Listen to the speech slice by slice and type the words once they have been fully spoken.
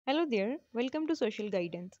Hello there, welcome to Social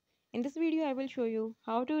Guidance. In this video, I will show you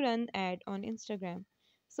how to run ad on Instagram.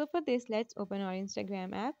 So for this, let's open our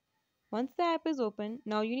Instagram app. Once the app is open,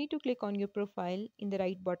 now you need to click on your profile in the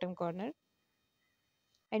right bottom corner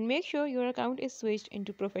and make sure your account is switched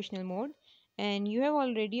into professional mode and you have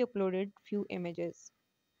already uploaded few images.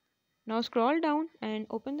 Now scroll down and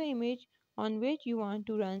open the image on which you want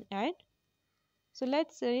to run ad. So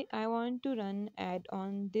let's say I want to run ad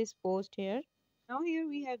on this post here. Now here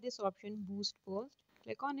we have this option boost post.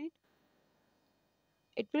 Click on it.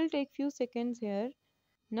 It will take few seconds here.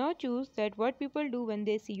 Now choose that what people do when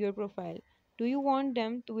they see your profile. Do you want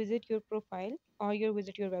them to visit your profile or you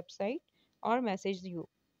visit your website or message you?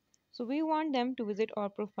 So we want them to visit our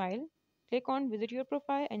profile. Click on visit your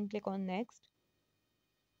profile and click on next.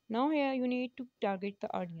 Now here you need to target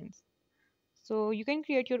the audience. So you can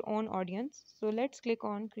create your own audience. So let's click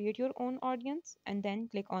on create your own audience and then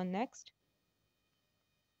click on next.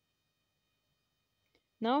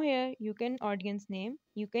 Now here you can audience name,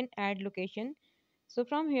 you can add location. So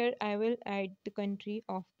from here I will add the country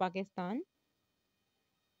of Pakistan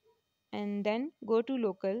and then go to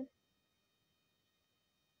local,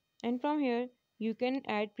 and from here you can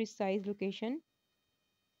add precise location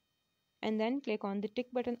and then click on the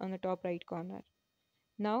tick button on the top right corner.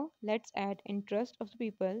 Now let's add interest of the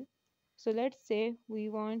people. So let's say we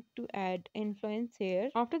want to add influence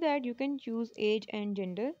here. After that you can choose age and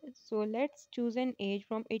gender. So let's choose an age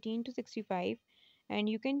from 18 to 65 and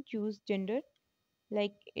you can choose gender.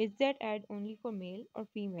 Like, is that ad only for male or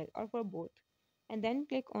female or for both? And then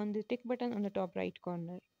click on the tick button on the top right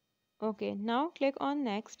corner. Okay, now click on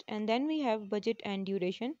next and then we have budget and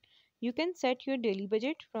duration. You can set your daily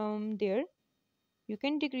budget from there. You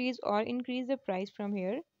can decrease or increase the price from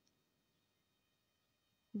here.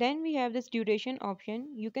 Then we have this duration option.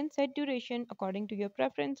 You can set duration according to your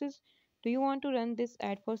preferences. Do you want to run this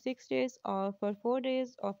ad for 6 days or for 4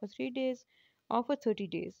 days or for 3 days or for 30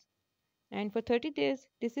 days? And for 30 days,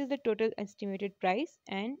 this is the total estimated price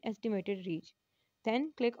and estimated reach.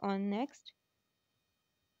 Then click on next.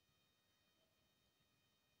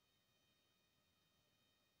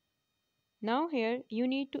 Now here you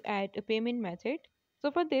need to add a payment method. So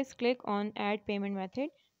for this, click on add payment method,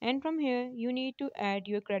 and from here you need to add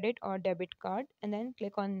your credit or debit card and then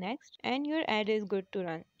click on next and your ad is good to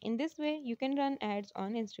run. In this way you can run ads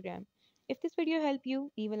on Instagram. If this video helped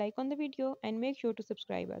you, leave a like on the video and make sure to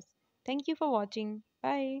subscribe us. Thank you for watching.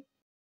 Bye.